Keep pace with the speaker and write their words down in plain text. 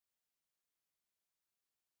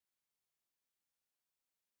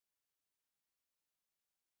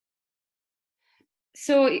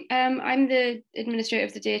I'm the administrator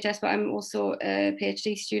of the DHS, but I'm also a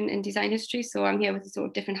PhD student in design history. So I'm here with a sort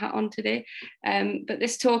of different hat on today. But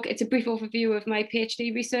this talk, it's a brief overview of my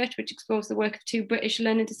PhD research, which explores the work of two British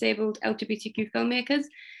learning disabled LGBTQ filmmakers,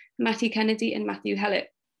 Mattie Kennedy and Matthew Hellett.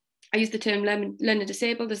 I use the term learner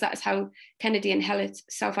disabled as that is how Kennedy and Hellett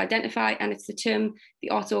self-identify, and it's the term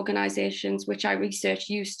the arts organisations which I research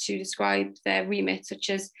use to describe their remit, such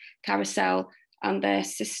as Carousel and their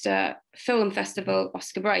sister film festival,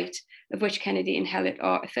 Oscar Bright, of which Kennedy and Hellett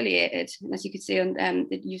are affiliated. And as you can see,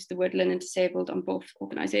 they use the word learning disabled on both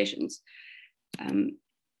organisations.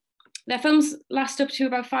 Their films last up to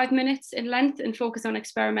about 5 minutes in length and focus on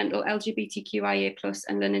experimental LGBTQIA+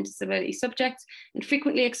 and learning disability subjects, and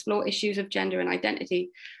frequently explore issues of gender and identity.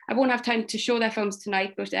 I won't have time to show their films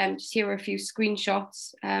tonight, but just here are a few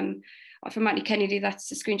screenshots. From Mattie Kennedy,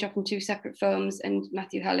 that's a screenshot from 2 separate films, and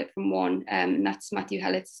Matthew Hellett from one, and that's Matthew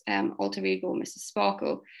Hellett's alter ego, Mrs.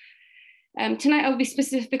 Sparkle. Tonight I'll be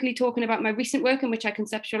specifically talking about my recent work in which I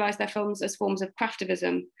conceptualise their films as forms of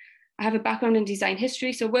craftivism. I have a background in design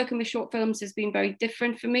history, so working with short films has been very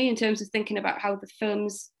different for me in terms of thinking about how the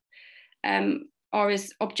films are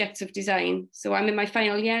as objects of design. So I'm in my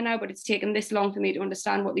final year now, but it's taken this long for me to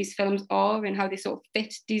understand what these films are and how they sort of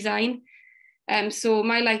fit design. So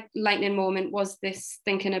my lightning moment was this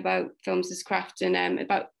thinking about films as craft, and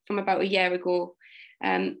from about a year ago.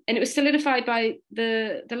 And it was solidified by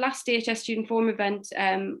the last DHS Student Forum event,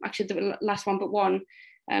 actually the last one but one,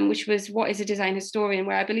 which was What is a Design Historian,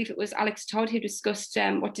 where I believe it was Alex Todd who discussed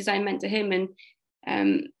what design meant to him,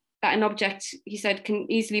 and that an object, he said, can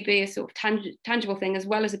easily be a sort of tangible thing as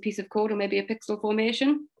well as a piece of code or maybe a pixel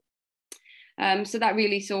formation. So that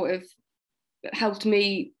really sort of helped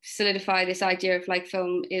me solidify this idea of like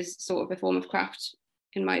film is sort of a form of craft,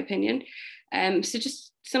 in my opinion. So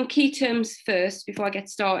just some key terms first before I get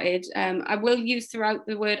started. I will use throughout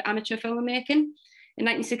the word amateur filmmaking. In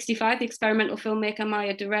 1965, the experimental filmmaker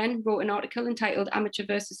Maya Deren wrote an article entitled Amateur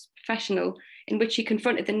versus Professional, in which she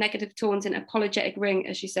confronted the negative tones and apologetic ring,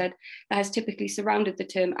 as she said, that has typically surrounded the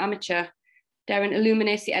term amateur. Deren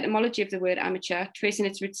illuminates the etymology of the word amateur, tracing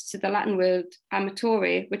its roots to the Latin word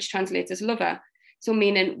amatore, which translates as lover, so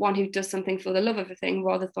meaning one who does something for the love of a thing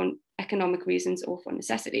rather than economic reasons or for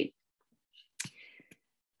necessity.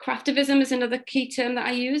 Craftivism is another key term that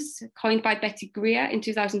I use, coined by Betty Greer in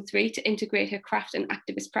 2003 to integrate her craft and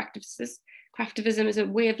activist practices. Craftivism is a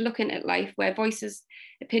way of looking at life which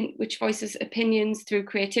voices opinions through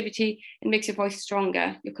creativity and makes your voice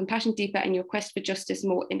stronger, your compassion deeper, and your quest for justice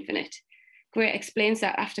more infinite. Greer explains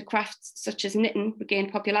that after crafts such as knitting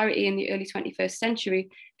regained popularity in the early 21st century,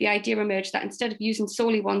 the idea emerged that instead of using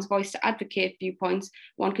solely one's voice to advocate viewpoints,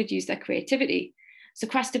 one could use their creativity. So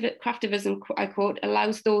craftivism, I quote,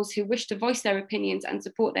 allows those who wish to voice their opinions and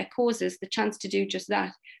support their causes the chance to do just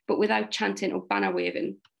that, but without chanting or banner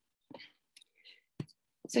waving.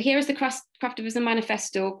 So here is the Craftivism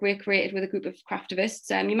Manifesto Greer created with a group of craftivists.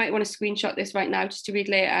 You might want to screenshot this right now just to read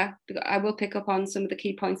later, because I will pick up on some of the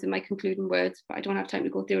key points in my concluding words, but I don't have time to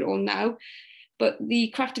go through it all now. But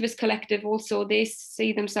the Craftivist Collective also, they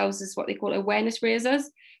see themselves as what they call awareness raisers,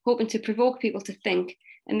 hoping to provoke people to think,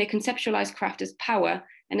 and they conceptualize craft as power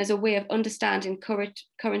and as a way of understanding current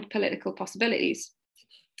political possibilities.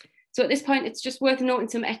 So at this point, it's just worth noting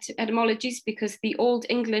some etymologies, because the Old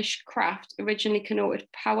English craft originally connoted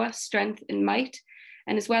power, strength, and might.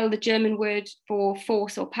 And as well, the German word for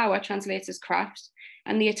force or power translates as craft,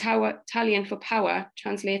 and the Italian for power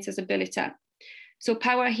translates as abilita. So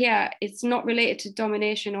power here, it's not related to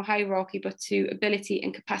domination or hierarchy, but to ability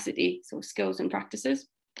and capacity, so skills and practices.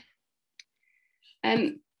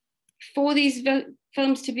 For these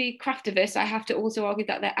films to be craftivist, I have to also argue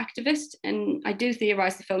that they're activist, and I do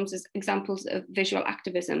theorize the films as examples of visual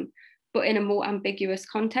activism, but in a more ambiguous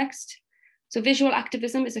context. So visual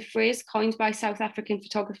activism is a phrase coined by South African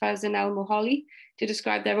photographer Zanelle Moholi to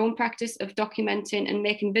describe their own practice of documenting and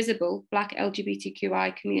making visible Black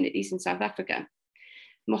LGBTQI communities in South Africa.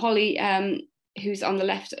 Moholi, who's on the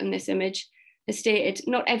left in this image, has stated,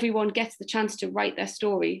 not everyone gets the chance to write their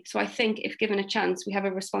story. So I think if given a chance, we have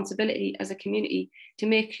a responsibility as a community to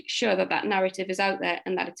make sure that that narrative is out there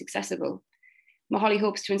and that it's accessible. Moholi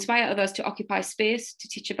hopes to inspire others to occupy space, to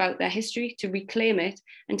teach about their history, to reclaim it,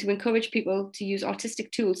 and to encourage people to use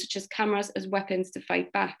artistic tools such as cameras as weapons to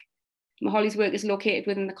fight back. Moholi's work is located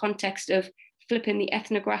within the context of flipping the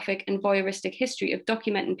ethnographic and voyeuristic history of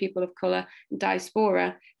documenting people of colour and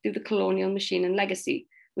diaspora through the colonial machine and legacy,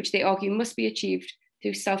 which they argue must be achieved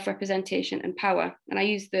through self-representation and power. And I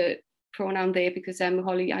use the pronoun they because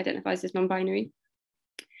Moholi identifies as non-binary.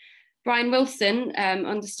 Brian Wilson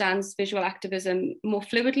understands visual activism more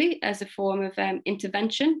fluidly as a form of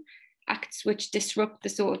intervention, acts which disrupt the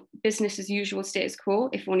sort of business as usual status quo,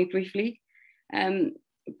 if only briefly.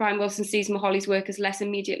 Brian Wilson sees Moholy's work as less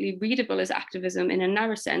immediately readable as activism in a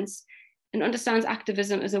narrow sense, and understands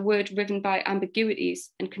activism as a word riven by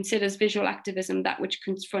ambiguities, and considers visual activism that which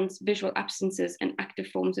confronts visual absences and active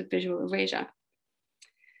forms of visual erasure.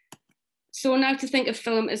 So now to think of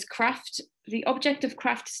film as craft. The object of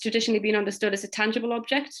craft has traditionally been understood as a tangible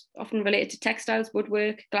object, often related to textiles,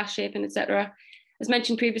 woodwork, glass shaping, etc. As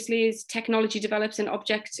mentioned previously, as technology develops an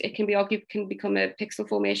object, it can be argued can become a pixel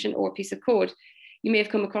formation or a piece of code. You may have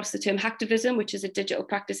come across the term hacktivism, which is a digital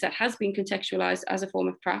practice that has been contextualized as a form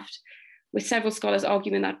of craft, with several scholars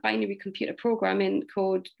arguing that binary computer programming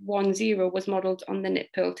code 1.0 was modeled on the knit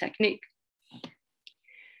purl technique.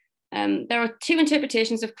 There are two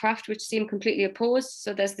interpretations of craft which seem completely opposed.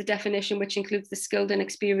 So there's the definition which includes the skilled and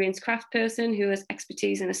experienced craft person who has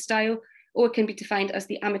expertise in a style, or it can be defined as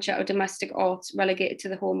the amateur or domestic arts relegated to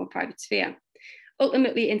the home or private sphere.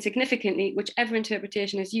 Ultimately, insignificantly, whichever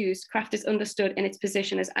interpretation is used, craft is understood in its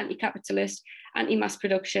position as anti-capitalist, anti-mass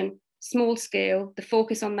production, small scale, the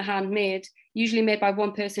focus on the handmade, usually made by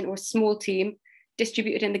one person or a small team,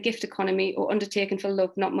 distributed in the gift economy or undertaken for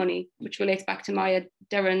love, not money, which relates back to Maya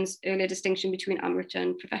Deren's earlier distinction between amateur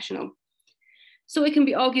and professional. So it can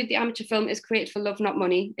be argued the amateur film is created for love, not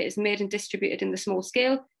money. It is made and distributed in the small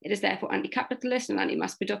scale. It is therefore anti-capitalist and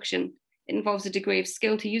anti-mass production. It involves a degree of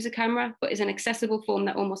skill to use a camera, but is an accessible form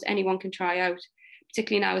that almost anyone can try out,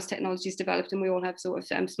 particularly now as technology is developed and we all have sort of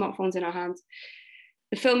smartphones in our hands.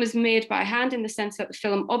 The film is made by hand in the sense that the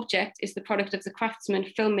film object is the product of the craftsman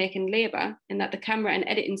filmmaking labour, and that the camera and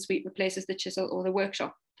editing suite replaces the chisel or the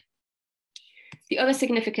workshop. The other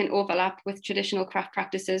significant overlap with traditional craft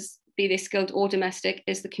practices, be they skilled or domestic,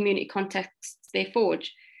 is the community contexts they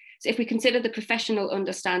forge. So if we consider the professional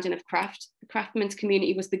understanding of craft, the craftsman's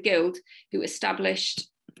community was the guild who established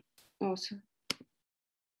and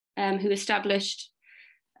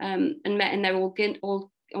met in their own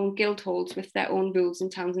guild halls with their own rules in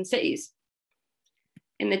towns and cities.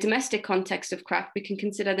 In the domestic context of craft, we can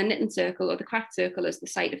consider the knitting circle or the craft circle as the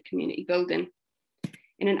site of community building.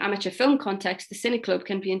 In an amateur film context, the Cine Club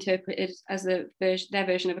can be interpreted as their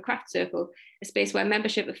version of a craft circle, a space where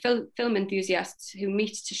membership of film enthusiasts who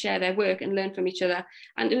meet to share their work and learn from each other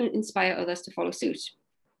and inspire others to follow suit.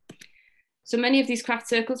 So many of these craft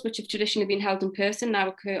circles, which have traditionally been held in person, now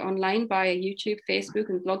occur online via YouTube, Facebook,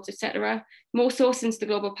 and blogs, etc. More so since the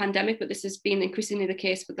global pandemic, but this has been increasingly the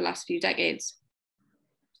case for the last few decades.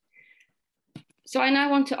 So I now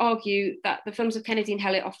want to argue that the films of Kennedy and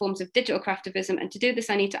Hellett are forms of digital craftivism, and to do this,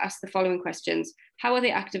 I need to ask the following questions. How are they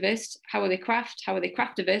activist? How are they craft? How are they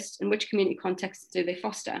craftivist? And which community contexts do they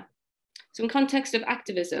foster? So in context of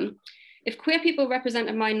activism, if queer people represent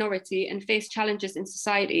a minority and face challenges in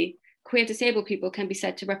society, queer disabled people can be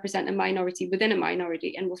said to represent a minority within a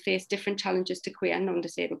minority and will face different challenges to queer and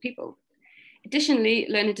non-disabled people. Additionally,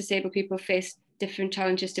 learning disabled people face different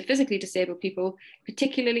challenges to physically disabled people,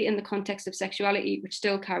 particularly in the context of sexuality, which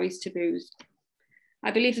still carries taboos. I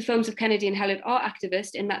believe the films of Kennedy and Hellett are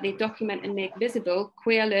activist in that they document and make visible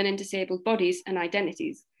queer learning disabled bodies and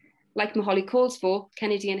identities. Like Moholy calls for,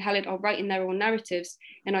 Kennedy and Hellett are writing their own narratives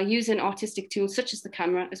and are using artistic tools such as the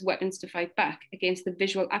camera as weapons to fight back against the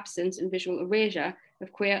visual absence and visual erasure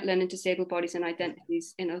of queer learning disabled bodies and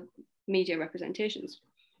identities in media representations.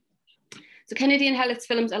 So Kennedy and Hellett's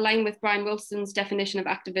films align with Brian Wilson's definition of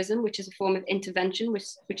activism, which is a form of intervention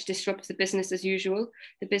which disrupts the business as usual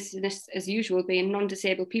being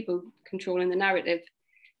non-disabled people controlling the narrative.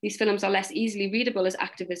 These films are less easily readable as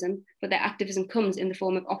activism, but their activism comes in the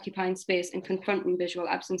form of occupying space and confronting visual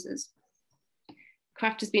absences.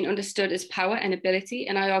 Craft has been understood as power and ability,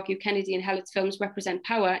 and I argue Kennedy and Hellett's films represent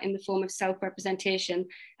power in the form of self-representation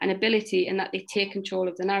and ability in that they take control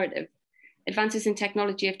of the narrative. Advances in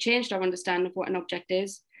technology have changed our understanding of what an object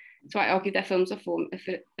is, so I argue their films are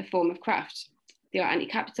a form of craft. They are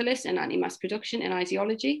anti-capitalist and anti-mass production in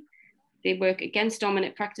ideology. They work against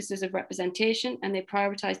dominant practices of representation, and they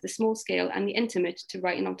prioritize the small scale and the intimate to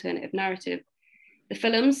write an alternative narrative. The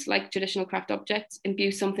films, like traditional craft objects,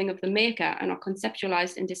 imbue something of the maker and are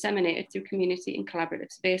conceptualized and disseminated through community and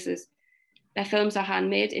collaborative spaces. Their films are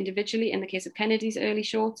handmade individually in the case of Kennedy's early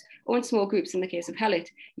shorts, or in small groups in the case of Hellett,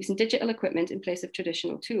 using digital equipment in place of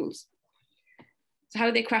traditional tools. So how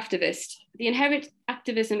are they craftivist? The inherent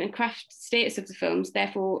activism and craft status of the films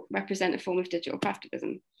therefore represent a form of digital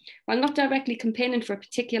craftivism. While not directly campaigning for a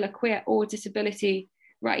particular queer or disability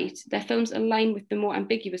right, their films align with the more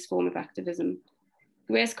ambiguous form of activism.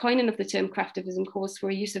 Gray's coining of the term craftivism calls for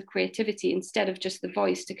a use of creativity instead of just the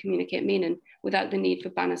voice to communicate meaning without the need for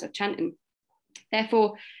banners or chanting.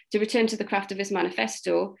 Therefore, to return to the Craftivist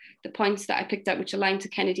Manifesto, the points that I picked out which align to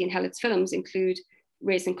Kennedy and Hellett's films include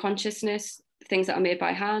raising consciousness, things that are made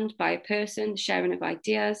by hand, by a person, sharing of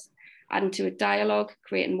ideas, adding to a dialogue,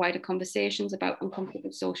 creating wider conversations about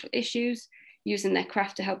uncomfortable social issues, using their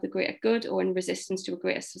craft to help the greater good or in resistance to a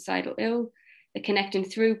greater societal ill, the connecting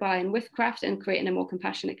through, by, and with craft and creating a more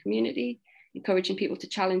compassionate community, encouraging people to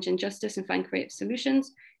challenge injustice and find creative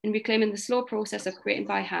solutions, and reclaiming the slow process of creating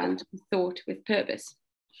by hand, with thought, with purpose.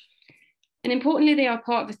 And importantly, they are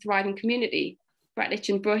part of a thriving community. Bratlich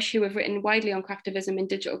and Brush, who have written widely on craftivism in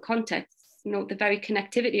digital contexts, note the very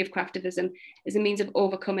connectivity of craftivism is a means of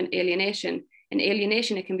overcoming alienation. And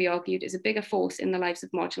alienation, it can be argued, is a bigger force in the lives of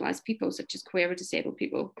marginalised people, such as queer or disabled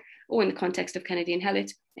people, or in the context of Kennedy and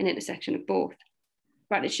Hellett, an intersection of both.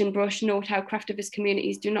 Bratlich and Brush note how craftivist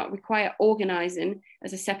communities do not require organising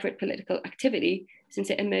as a separate political activity, since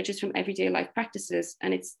it emerges from everyday life practices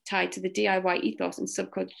and it's tied to the DIY ethos and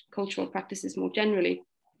subcultural practices more generally.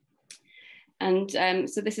 And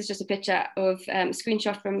so this is just a picture of a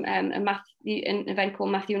screenshot from an event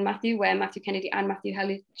called Matthew and Matthew, where Matthew Kennedy and Matthew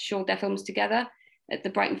Hellett showed their films together at the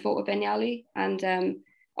Brighton Photo Biennale. And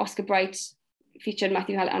Oscar Bright featured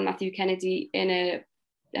Matthew Hellett and Matthew Kennedy in a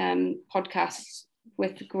podcast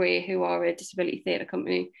with Gray, who are a disability theatre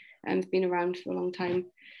company and have been around for a long time.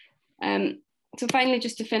 So finally,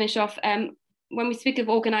 just to finish off, when we speak of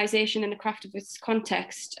organisation in a craftivist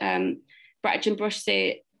context, Bratlich and Brush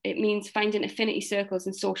say it means finding affinity circles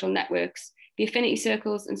and social networks. The affinity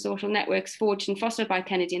circles and social networks forged and fostered by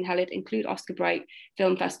Kennedy and Hellett include Oscar Bright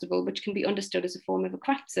Film Festival, which can be understood as a form of a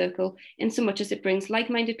craft circle, in so much as it brings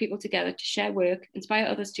like-minded people together to share work, inspire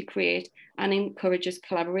others to create, and encourages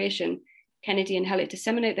collaboration. Kennedy and Hellett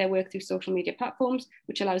disseminate their work through social media platforms,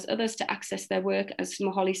 which allows others to access their work. As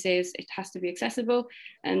Moholly says, it has to be accessible,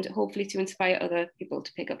 and hopefully to inspire other people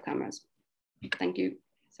to pick up cameras. Thank you.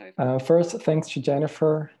 First, thanks to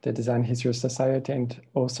Jennifer, the Design History Society, and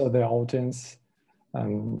also the audience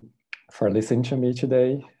for listening to me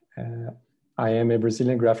today. I am a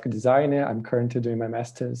Brazilian graphic designer. I'm currently doing my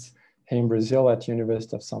master's here in Brazil at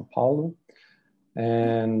University of São Paulo.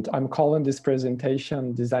 And I'm calling this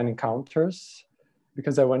presentation Design Encounters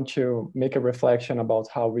because I want to make a reflection about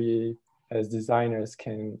how we as designers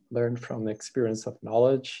can learn from the experience of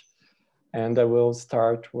knowledge. And I will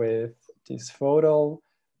start with this photo,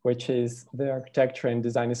 which is the architecture and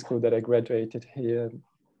design school that I graduated here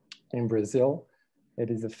in Brazil. It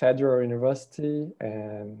is a federal university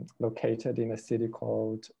and located in a city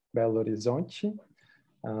called Belo Horizonte.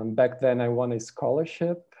 Back then I won a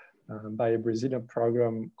scholarship by a Brazilian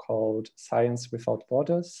program called Science Without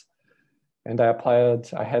Borders. And I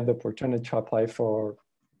had the opportunity to apply for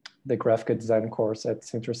the graphic design course at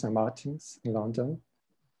Central St. Martin's in London.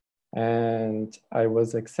 And I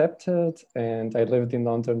was accepted, and I lived in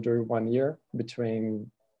London during 1 year in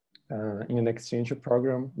an exchange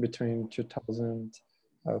program between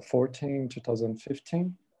 2014 and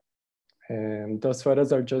 2015. And those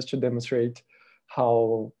photos are just to demonstrate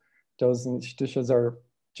how those institutions are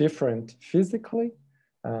different physically.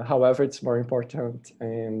 However, it's more important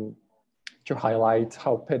to highlight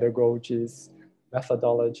how pedagogies,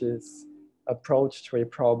 methodologies, approach to a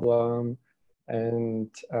problem, and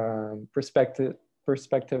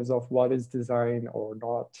perspectives of what is design or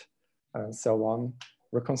not, and so on,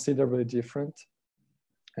 were considerably different.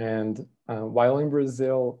 And while in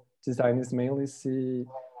Brazil, design is mainly seen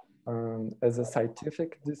as a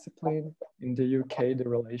scientific discipline, in the UK, the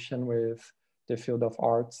relation with the field of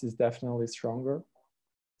arts is definitely stronger.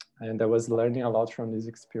 And I was learning a lot from this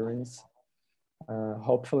experience.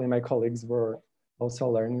 Hopefully my colleagues were also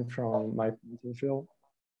learning from my point of view.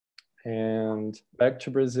 And back to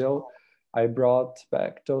Brazil, I brought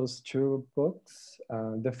back those two books.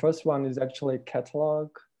 The first one is actually a catalog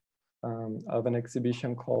of an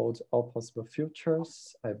exhibition called All Possible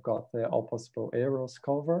Futures. I've got the All Possible Eras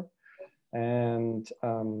cover. And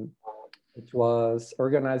it was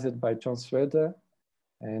organized by John Sweder,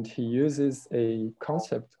 and he uses a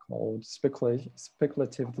concept called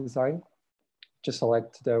speculative design to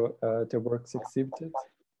select the works exhibited.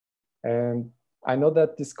 And I know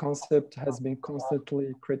that this concept has been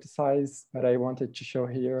constantly criticized, but I wanted to show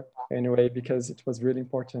here anyway, because it was really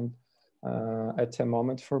important at a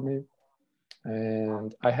moment for me.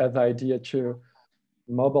 And I had the idea to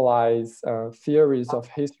mobilize theories of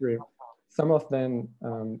history, some of them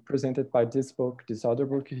presented by this book, this other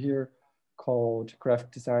book here, called Graphic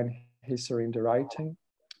Design, History in the Writing,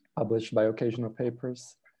 published by Occasional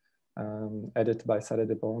Papers. edited by Sarah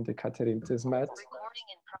de Bond and Catherine Tismet.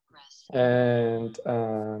 And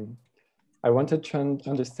I wanted to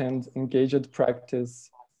understand engaged practice.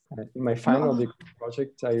 In my final degree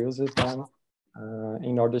project, I used them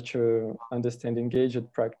in order to understand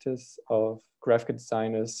engaged practice of graphic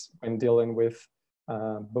designers when dealing with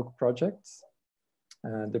book projects.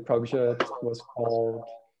 The project was called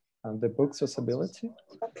The Book Sociability.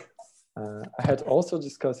 I had also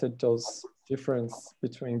discussed those differences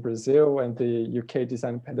between Brazil and the UK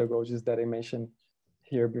design pedagogies that I mentioned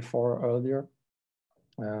here before earlier.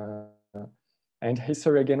 And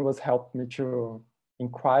history again was helped me to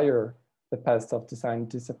inquire the past of design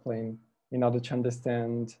discipline in order to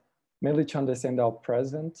understand, mainly to understand our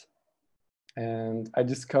present. And I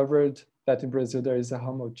discovered that in Brazil there is a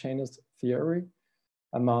homogeneous theory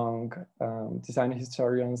among design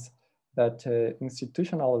historians that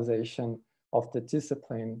institutionalization of the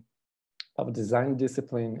discipline, of design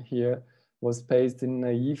discipline here, was based in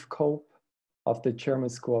naive cope of the German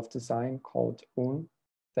school of design called UN,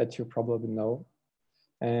 that you probably know.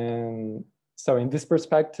 And so in this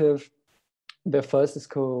perspective, the first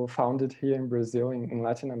school founded here in Brazil, in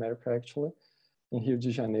Latin America actually, in Rio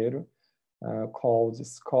de Janeiro, called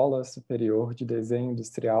Escola Superior de Desenho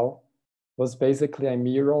Industrial, was basically a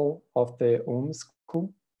mirror of the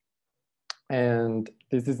school. And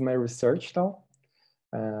this is my research now.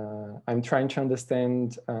 I'm trying to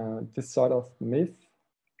understand this sort of myth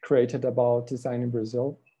created about design in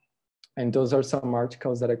Brazil. And those are some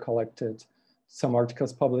articles that I collected, some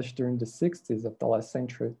articles published during the 60s of the last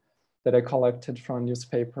century that I collected from a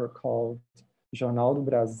newspaper called Jornal do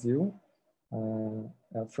Brasil,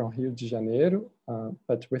 from Rio de Janeiro,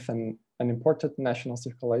 but with an important national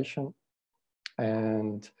circulation.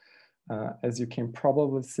 And as you can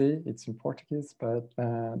probably see, it's in Portuguese, but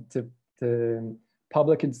the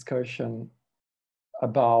public discussion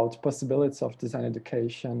about possibilities of design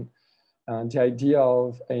education, the idea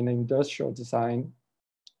of an industrial design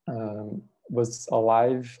was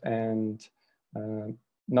alive, and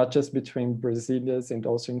not just between Brazilians and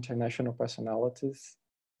also international personalities.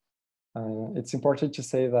 It's important to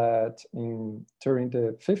say that during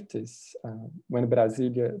the 50s, when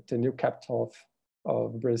Brasilia, the new capital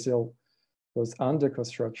of Brazil, was under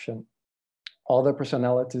construction, other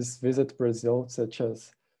personalities visit Brazil, such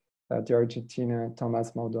as the Argentina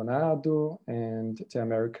Tomás Maldonado and the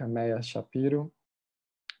American Meyer Shapiro.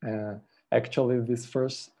 Actually, this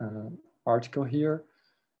first article here,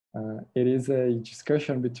 it is a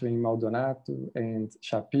discussion between Maldonado and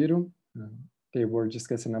Shapiro. They were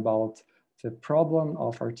discussing about the problem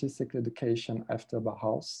of artistic education after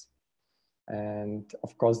Bauhaus. And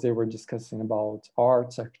of course, they were discussing about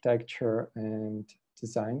art, architecture, and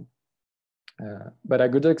design. But a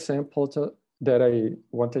good example that I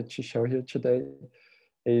wanted to show here today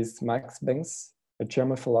is Max Benz, a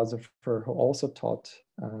German philosopher who also taught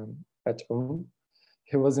at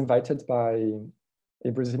He was invited by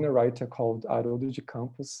a Brazilian writer called Haroldo de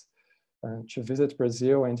Campos to visit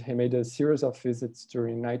Brazil, and he made a series of visits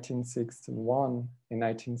during 1961 and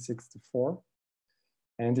 1964.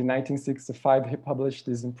 And in 1965, he published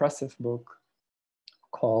this impressive book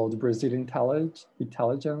called Brazilian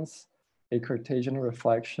Intelligence, a Cartesian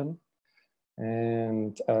Reflection.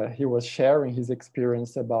 And he was sharing his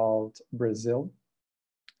experience about Brazil.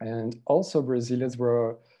 And also Brazilians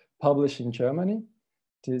were published in Germany.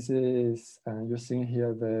 This is, you're seeing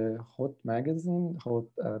here the Hot magazine, Hot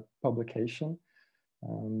publication,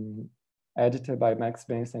 edited by Max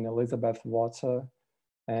Benz and Elizabeth Water.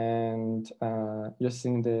 And you're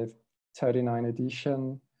seeing the 39th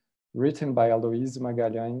edition, written by Aloysio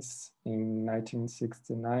Magalhães in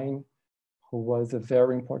 1969, who was a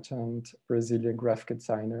very important Brazilian graphic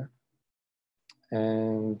designer.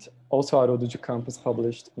 And also Haroldo de Campos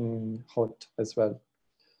published in Hot as well.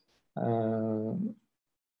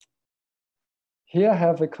 Here I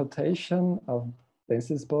have a quotation of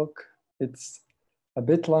Benz's book. It's a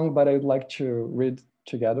bit long, but I'd like to read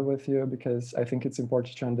together with you because I think it's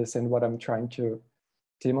important to understand what I'm trying to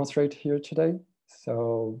demonstrate here today.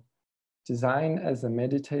 So, design as a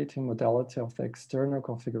meditating modality of the external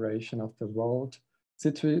configuration of the world,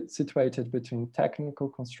 situated between technical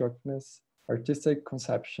constructiveness, artistic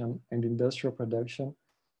conception, and industrial production,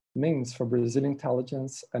 means for Brazilian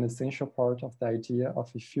intelligence an essential part of the idea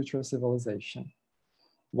of a future civilization.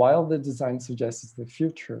 While the design suggests the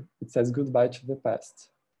future, it says goodbye to the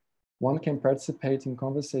past. One can participate in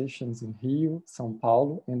conversations in Rio, São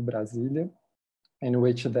Paulo, and Brasilia, in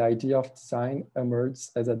which the idea of design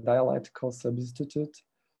emerges as a dialectical substitute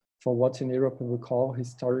for what in Europe we call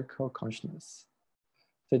historical consciousness.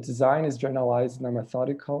 The design is journalized in a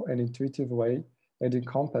methodical and intuitive way it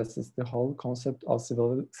encompasses the whole concept of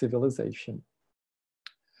civilization.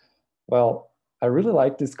 Well, I really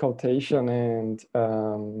like this quotation, and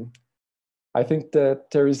I think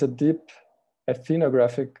that there is a deep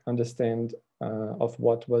ethnographic understanding of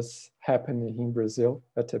what was happening in Brazil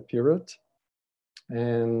at the period.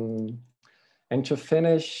 And to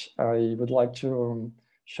finish, I would like to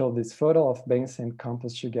show this photo of Benz and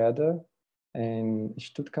Campos together in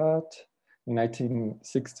Stuttgart in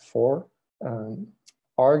 1964,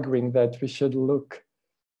 arguing that we should look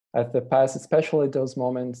at the past, especially those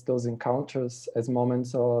moments, those encounters, as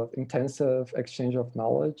moments of intensive exchange of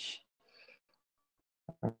knowledge.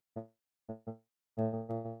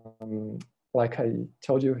 Like I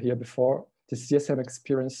told you here before, the CSM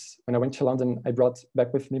experience, when I went to London, I brought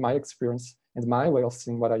back with me my experience and my way of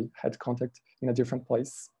seeing what I had contact in a different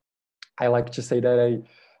place. I like to say that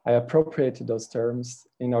I appropriated those terms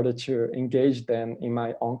in order to engage them in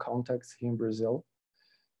my own context here in Brazil.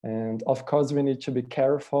 And of course, we need to be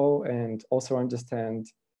careful and also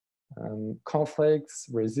understand conflicts,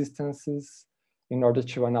 resistances, in order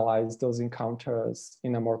to analyze those encounters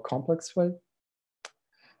in a more complex way.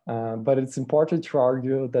 But it's important to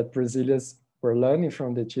argue that Brazilians were learning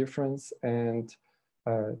from the difference, and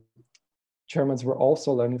Germans were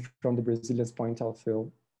also learning from the Brazilians' point of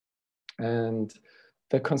view. And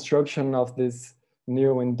the construction of this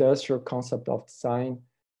new industrial concept of design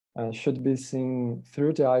should be seen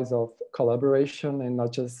through the eyes of collaboration and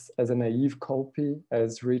not just as a naive copy,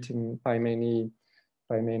 as written by many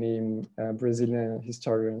Brazilian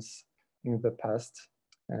historians in the past.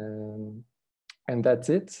 And that's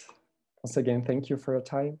it. Once again, thank you for your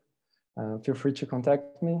time. Feel free to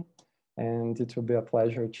contact me, and it will be a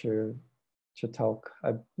pleasure to talk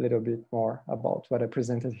a little bit more about what I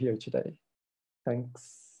presented here today.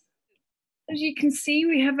 Thanks. As you can see,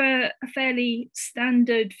 we have a fairly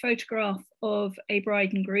standard photograph of a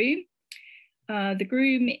bride and groom. The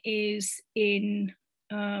groom is in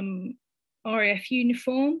RAF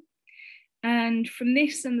uniform. And from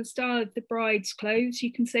this and the style of the bride's clothes,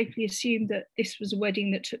 you can safely assume that this was a wedding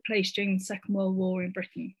that took place during the Second World War in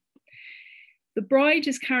Britain. The bride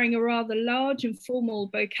is carrying a rather large and formal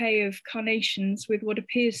bouquet of carnations with what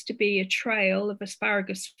appears to be a trail of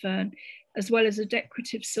asparagus fern, as well as a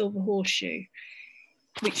decorative silver horseshoe,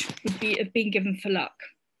 which would have been given for luck.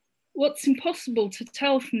 What's impossible to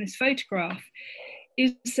tell from this photograph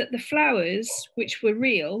is that the flowers, which were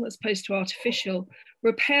real as opposed to artificial,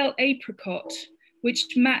 were pale apricot, which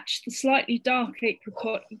matched the slightly dark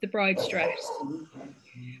apricot of the bride's dress.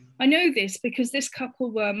 I know this because this couple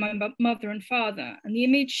were my mother and father, and the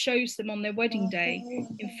image shows them on their wedding day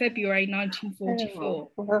in February 1944.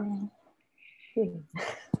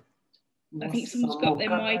 I think someone's got their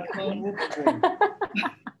mic on.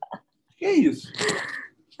 Que isso?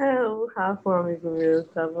 O Rafa, um amigo meu,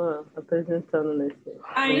 estava apresentando nesse.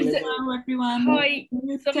 Hi, hello everyone. Hi,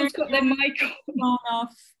 someone's got their mic on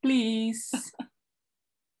off, please.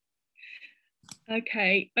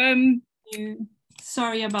 Okay.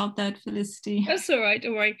 Sorry about that, Felicity. That's all right,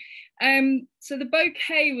 don't worry. So the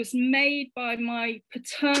bouquet was made by my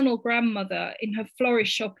paternal grandmother in her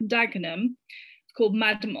florist shop in Dagenham, called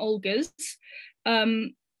Madame Olga's,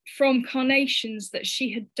 from carnations that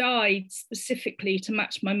she had dyed specifically to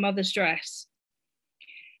match my mother's dress.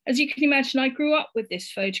 As you can imagine, I grew up with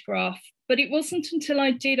this photograph, but it wasn't until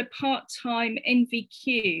I did a part-time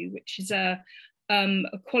NVQ, which is a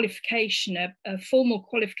qualification, a formal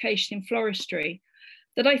qualification in floristry,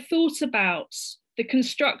 that I thought about the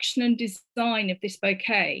construction and design of this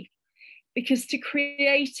bouquet, because to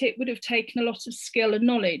create it would have taken a lot of skill and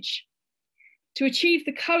knowledge. To achieve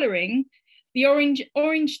the colouring, the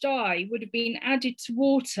orange dye would have been added to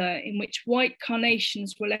water in which white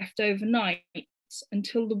carnations were left overnight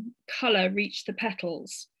until the colour reached the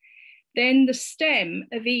petals. Then the stem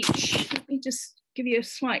of each, let me just give you a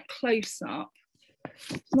slight close-up.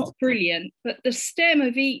 It's not brilliant, but the stem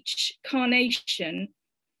of each carnation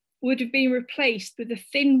would have been replaced with a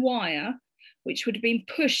thin wire, which would have been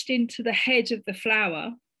pushed into the head of the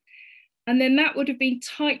flower. And then that would have been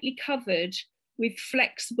tightly covered with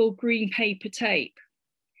flexible green paper tape.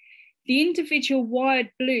 The individual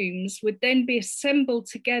wired blooms would then be assembled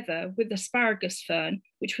together with asparagus fern,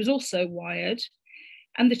 which was also wired,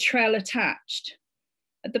 and the trail attached.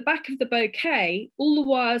 At the back of the bouquet, all the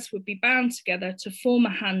wires would be bound together to form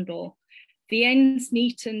a handle, the ends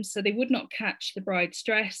neatened so they would not catch the bride's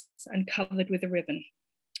dress and covered with a ribbon.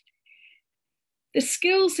 The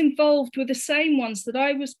skills involved were the same ones that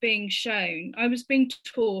I was being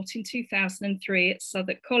taught in 2003 at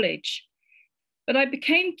Southwark College. But I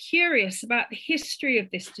became curious about the history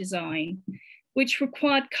of this design which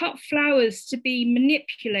required cut flowers to be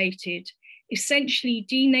manipulated, essentially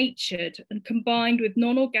denatured and combined with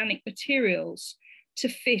non-organic materials to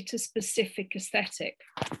fit a specific aesthetic.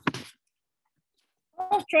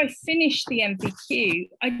 After I finished the MVQ,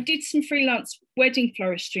 I did some freelance wedding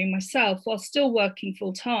floristry myself while still working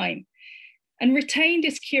full-time, and retained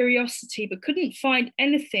this curiosity, but couldn't find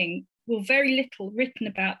anything, well, very little written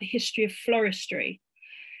about the history of floristry,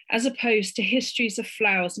 as opposed to histories of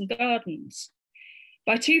flowers and gardens.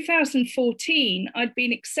 By 2014, I'd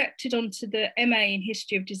been accepted onto the MA in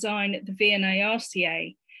History of Design at the V&A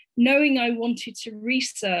RCA, knowing I wanted to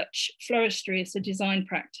research floristry as a design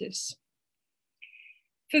practice.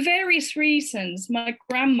 For various reasons, my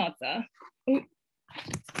grandmother, who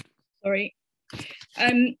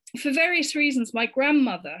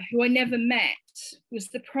I never met, was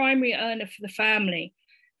the primary earner for the family,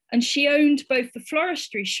 and she owned both the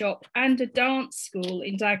floristry shop and a dance school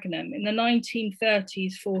in Dagenham in the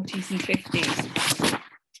 1930s, 40s, and 50s.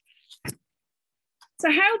 So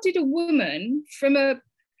how did a woman from a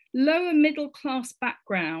lower middle class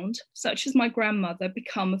background, such as my grandmother,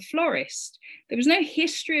 become a florist? There was no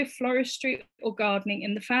history of floristry or gardening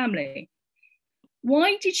in the family.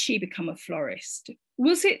 Why did she become a florist?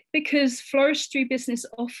 Was it because floristry business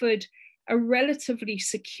offered a relatively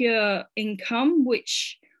secure income,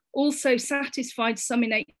 which also satisfied some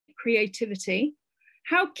innate creativity?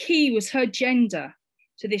 How key was her gender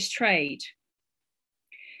to this trade?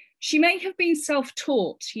 She may have been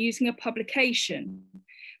self-taught using a publication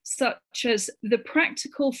such as The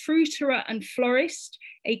Practical Fruiterer and Florist,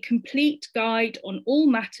 a complete guide on all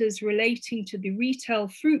matters relating to the retail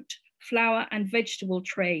fruit, flower and vegetable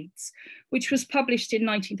trades, which was published in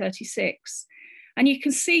 1936. And you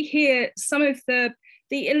can see here some of the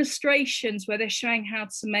illustrations where they're showing how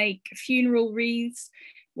to make funeral wreaths,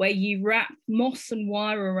 where you wrap moss and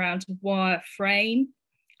wire around a wire frame.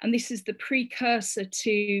 And this is the precursor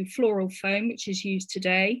to floral foam, which is used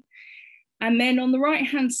today. And then on the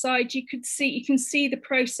right-hand side, you can see the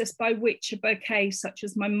process by which a bouquet such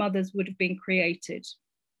as my mother's would have been created.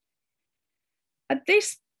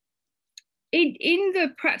 In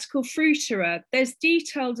the Practical Fruiterer, there's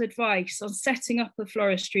detailed advice on setting up a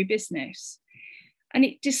floristry business. And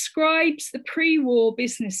it describes the pre-war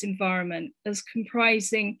business environment as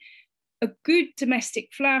comprising a good domestic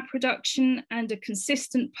flower production and a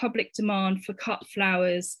consistent public demand for cut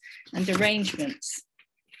flowers and arrangements.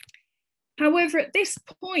 However, at this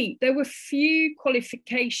point, there were few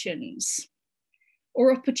qualifications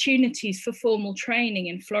or opportunities for formal training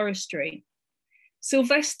in floristry.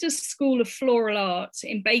 Sylvester's School of Floral Art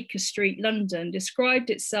in Baker Street, London,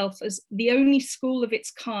 described itself as the only school of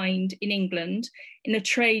its kind in England in a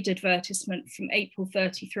trade advertisement from April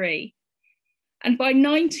 33. And by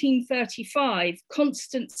 1935,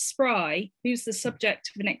 Constance Spry, who's the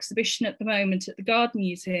subject of an exhibition at the moment at the Garden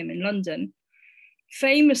Museum in London,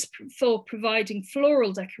 famous for providing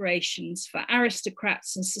floral decorations for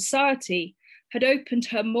aristocrats and society, had opened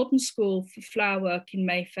her modern school for flower work in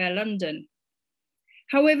Mayfair, London.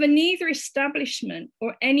 However, neither establishment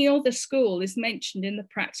or any other school is mentioned in the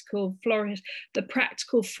Practical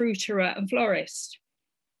Fruiterer and Florist.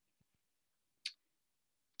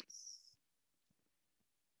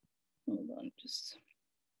 Hold on, just.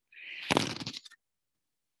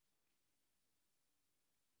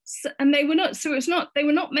 And they were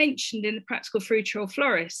not mentioned in the Practical Fruiterer or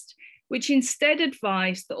Florist, which instead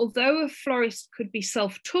advised that although a florist could be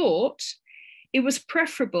self-taught, it was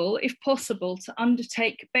preferable, if possible, to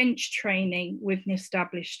undertake bench training with an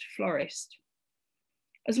established florist.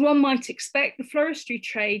 As one might expect, the floristry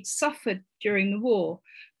trade suffered during the war.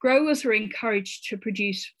 Growers were encouraged to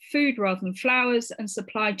produce food rather than flowers, and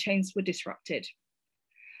supply chains were disrupted.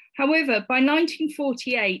 However, by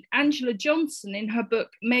 1948, Angela Johnson, in her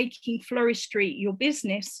book, Making Floristry Your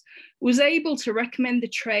Business, was able to recommend the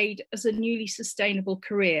trade as a newly sustainable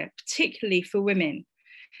career, particularly for women.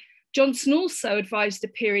 Johnson also advised a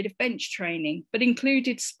period of bench training, but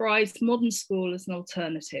included Spry's modern school as an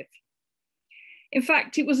alternative. In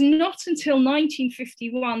fact, it was not until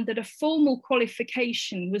 1951 that a formal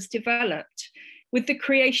qualification was developed with the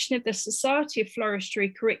creation of the Society of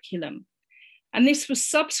Floristry curriculum. And this was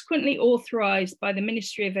subsequently authorised by the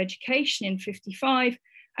Ministry of Education in 1955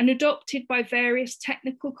 and adopted by various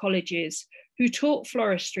technical colleges who taught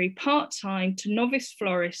floristry part-time to novice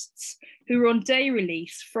florists who were on day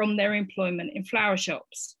release from their employment in flower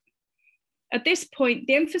shops. At this point,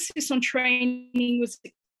 the emphasis on training was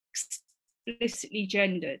explicitly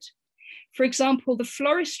gendered. For example, the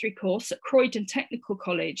floristry course at Croydon Technical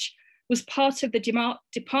College was part of the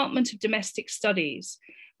Department of Domestic Studies,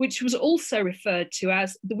 which was also referred to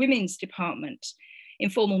as the women's department in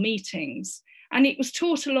formal meetings. And it was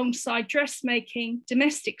taught alongside dressmaking,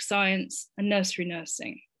 domestic science, and nursery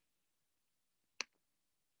nursing.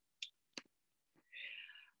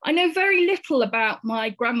 I know very little about my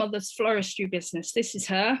grandmother's floristry business. This is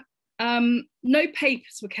her. No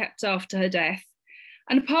papers were kept after her death.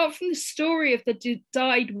 And apart from the story of the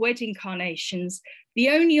dyed wedding carnations, the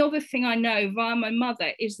only other thing I know via my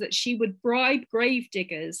mother is that she would bribe grave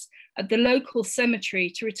diggers at the local cemetery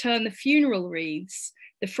to return the funeral wreaths,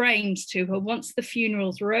 the frames, to her once the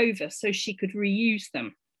funerals were over, so she could reuse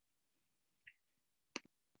them.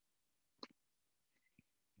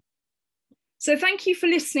 So thank you for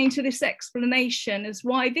listening to this explanation as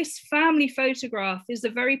why this family photograph is a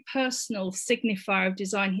very personal signifier of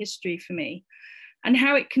design history for me, and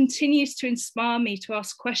how it continues to inspire me to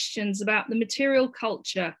ask questions about the material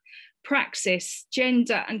culture, praxis,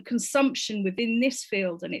 gender, and consumption within this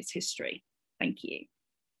field and its history. Thank you.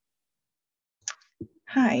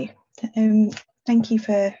 Hi, thank you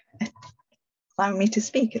for allowing me to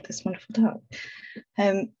speak at this wonderful talk.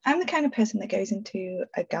 I'm the kind of person that goes into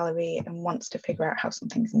a gallery and wants to figure out how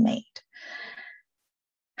something's made,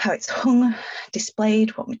 how it's hung,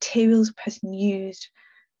 displayed, what materials a person used,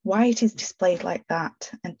 why it is displayed like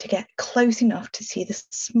that, and to get close enough to see the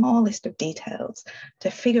smallest of details to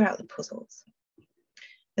figure out the puzzles.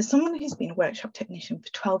 As someone who's been a workshop technician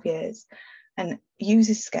for 12 years and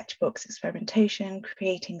uses sketchbooks, experimentation,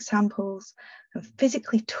 creating samples, and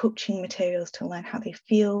physically touching materials to learn how they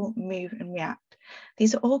feel, move, and react,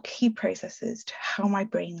 these are all key processes to how my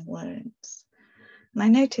brain learns. And I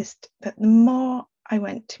noticed that the more I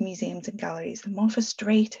went to museums and galleries, the more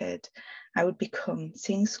frustrated I would become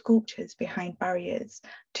seeing sculptures behind barriers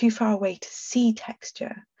too far away to see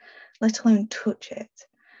texture, let alone touch it,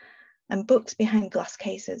 and books behind glass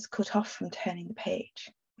cases cut off from turning the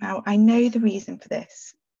page. Now, I know the reason for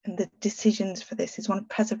this, and the decisions for this is one of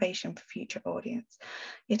preservation for future audience,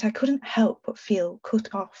 yet I couldn't help but feel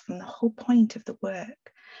cut off from the whole point of the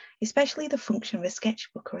work, especially the function of a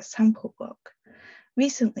sketchbook or a sample book.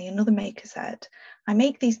 Recently, another maker said, "I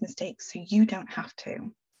make these mistakes so you don't have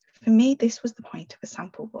to." For me, this was the point of a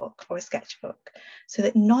sample book or a sketchbook, so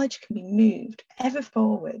that knowledge can be moved ever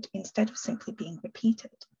forward instead of simply being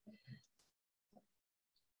repeated.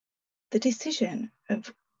 The decision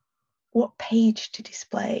of what page to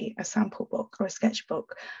display a sample book or a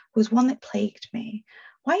sketchbook was one that plagued me.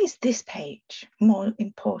 Why is this page more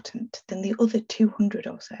important than the other 200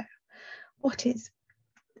 or so? What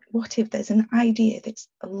if there's an idea that's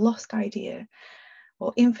a lost idea,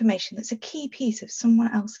 or information that's a key piece of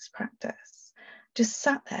someone else's practice, just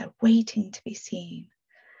sat there waiting to be seen?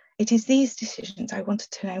 It is these decisions I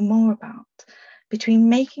wanted to know more about. Between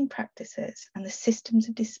making practices and the systems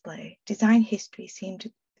of display, design history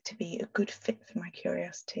seemed to be a good fit for my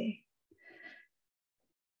curiosity.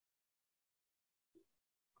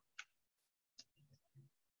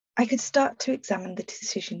 I could start to examine the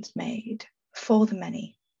decisions made for the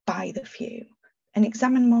many, by the few, and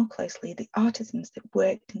examine more closely the artisans that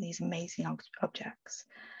worked in these amazing objects,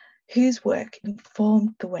 whose work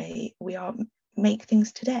informed the way we make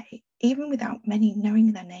things today, even without many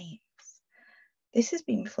knowing their names. This has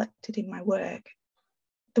been reflected in my work,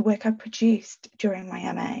 the work I produced during my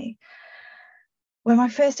MA, where my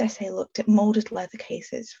first essay looked at moulded leather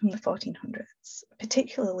cases from the 1400s,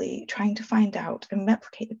 particularly trying to find out and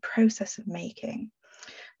replicate the process of making,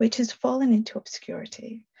 which has fallen into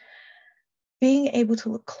obscurity. Being able to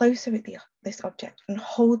look closer at this object and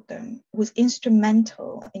hold them was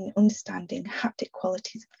instrumental in understanding haptic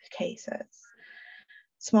qualities of the cases.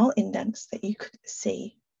 Small indents that you could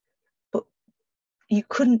see, you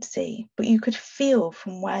couldn't see, but you could feel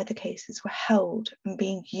from where the cases were held and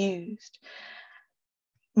being used.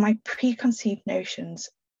 My preconceived notions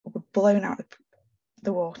were blown out of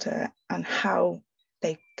the water and how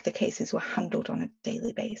the cases were handled on a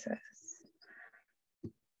daily basis.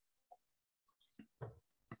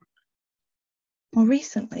 More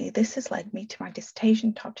recently, this has led me to my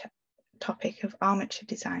dissertation topic of armature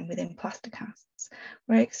design within plaster casts,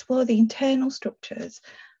 where I explore the internal structures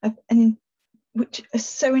of which are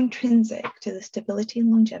so intrinsic to the stability and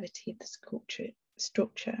longevity of the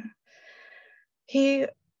structure. Here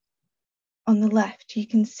on the left, you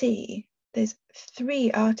can see there's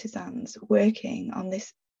 3 artisans working on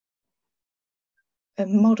this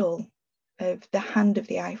model of the hand of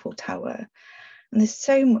the Eiffel Tower. And there's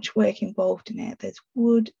so much work involved in it. There's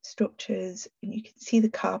wood structures, and you can see the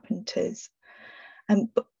carpenters.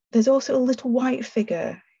 But there's also a little white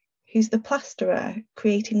figure who's the plasterer,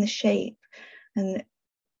 creating the shape and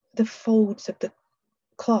the folds of the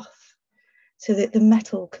cloth. so that the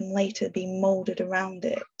metal can later be moulded around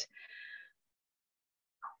it.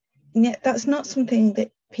 And yet that's not something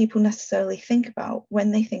that people necessarily think about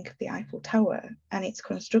when they think of the Eiffel Tower and its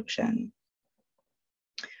construction.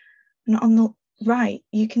 And on the right,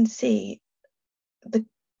 you can see the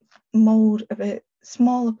mould of a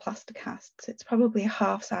smaller plaster cast. So it's probably a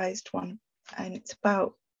half-sized one, and it's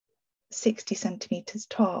about 60 centimetres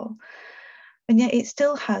tall. And yet it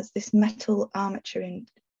still has this metal armature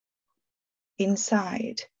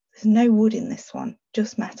inside. There's no wood in this one,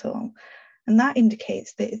 just metal. And that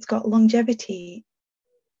indicates that it's got longevity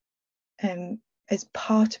as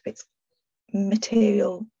part of its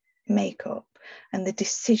material makeup, and the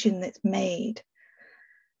decision that's made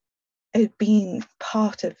as being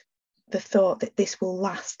part of the thought that this will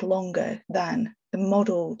last longer than the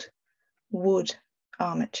modelled wood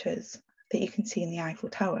armatures that you can see in the Eiffel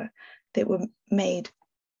Tower that were made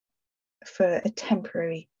for a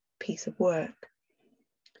temporary piece of work.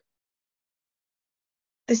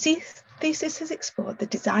 The thesis has explored the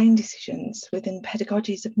design decisions within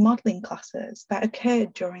pedagogies of modelling classes that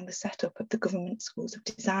occurred during the setup of the government schools of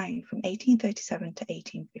design from 1837 to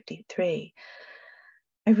 1853.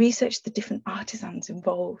 I researched the different artisans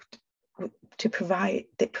involved that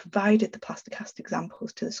provided the plaster cast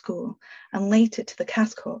examples to the school and later to the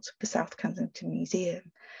cast courts of the South Kensington Museum,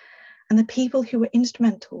 and the people who were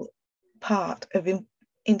instrumental part of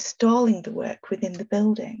installing the work within the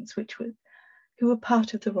buildings, who were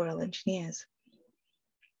part of the Royal Engineers.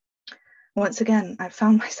 Once again, I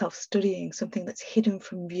found myself studying something that's hidden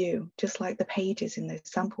from view, just like the pages in those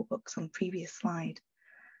sample books on the previous slide.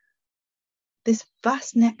 This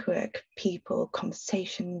vast network of people,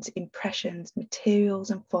 conversations, impressions, materials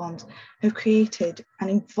and forms have created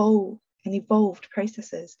and evolved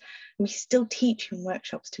processes we still teach in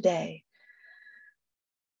workshops today.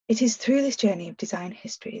 It is through this journey of design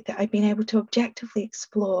history that I've been able to objectively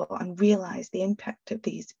explore and realise the impact of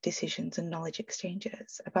these decisions and knowledge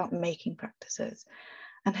exchanges about making practices,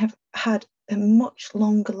 and have had a much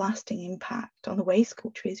longer lasting impact on the way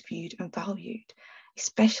sculpture is viewed and valued,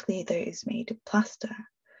 especially those made of plaster,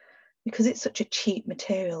 because it's such a cheap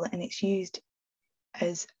material and it's used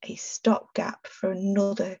as a stopgap for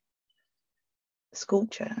another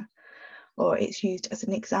sculpture, or it's used as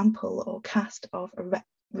an example or cast of a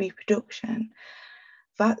reproduction.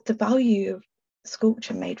 That the value of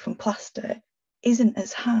sculpture made from plaster isn't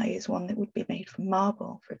as high as one that would be made from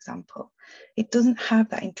marble, for example. It doesn't have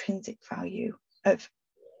that intrinsic value of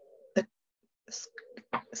the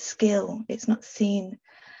skill. It's not seen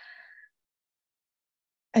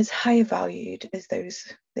as higher valued as those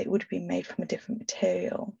that would be made from a different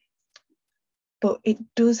material. But it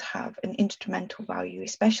does have an instrumental value,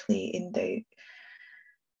 especially in the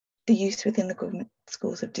use within the government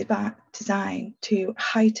schools of design to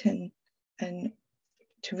heighten and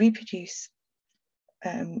to reproduce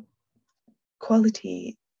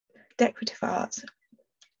quality decorative arts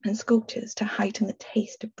and sculptures, to heighten the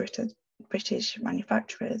taste of British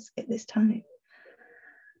manufacturers at this time.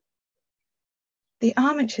 The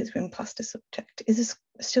armatures within plaster subject is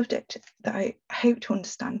a subject that I hope to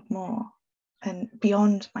understand more and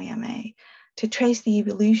beyond my MA, to trace the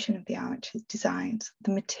evolution of the armatures designs,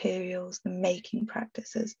 the materials, the making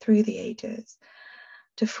practices through the ages,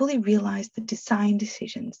 to fully realise the design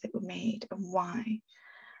decisions that were made and why.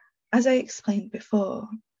 As I explained before,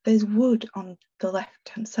 there's wood on the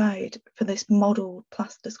left-hand side for this modelled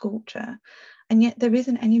plaster sculpture, and yet there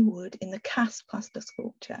isn't any wood in the cast plaster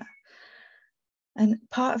sculpture. And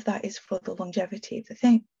part of that is for the longevity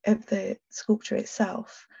of the sculpture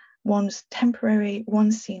itself. One's temporary,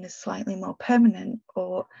 one's seen as slightly more permanent,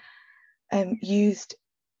 or used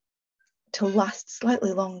to last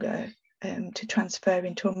slightly longer, to transfer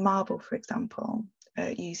into a marble, for example,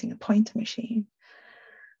 using a pointer machine.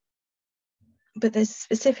 But there's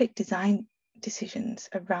specific design decisions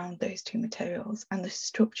around those two materials and the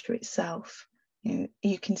structure itself.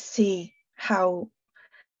 You can see how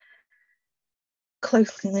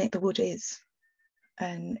closely knit the wood is,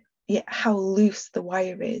 and yet how loose the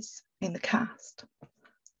wire is in the cast.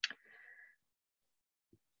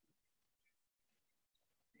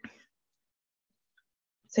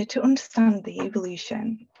 So to understand the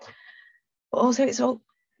evolution, but also it's all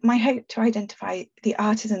my hope to identify the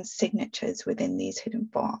artisan's signatures within these hidden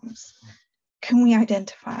forms. Can we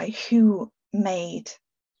identify who made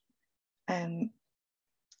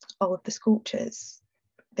all of the sculptures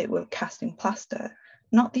that were cast in plaster?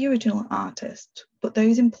 Not the original artist, but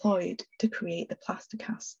those employed to create the plaster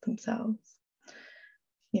casts themselves.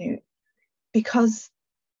 Because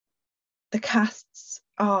the casts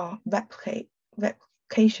are replicated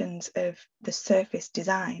implications of the surface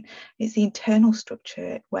design. It's the internal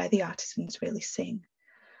structure where the artisans really sing.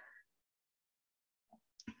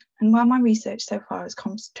 And while my research so far has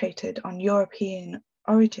concentrated on European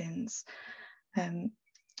origins,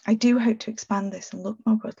 I do hope to expand this and look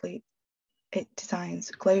more broadly at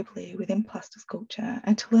designs globally within plaster sculpture,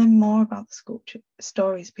 and to learn more about the sculpture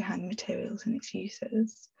stories behind materials and its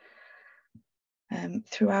uses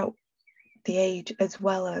throughout the age as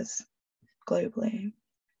well as globally.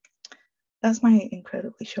 That's my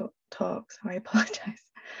incredibly short talk, so I apologise.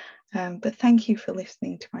 But thank you for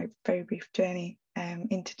listening to my very brief journey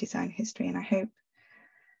into design history, and I hope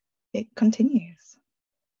it continues.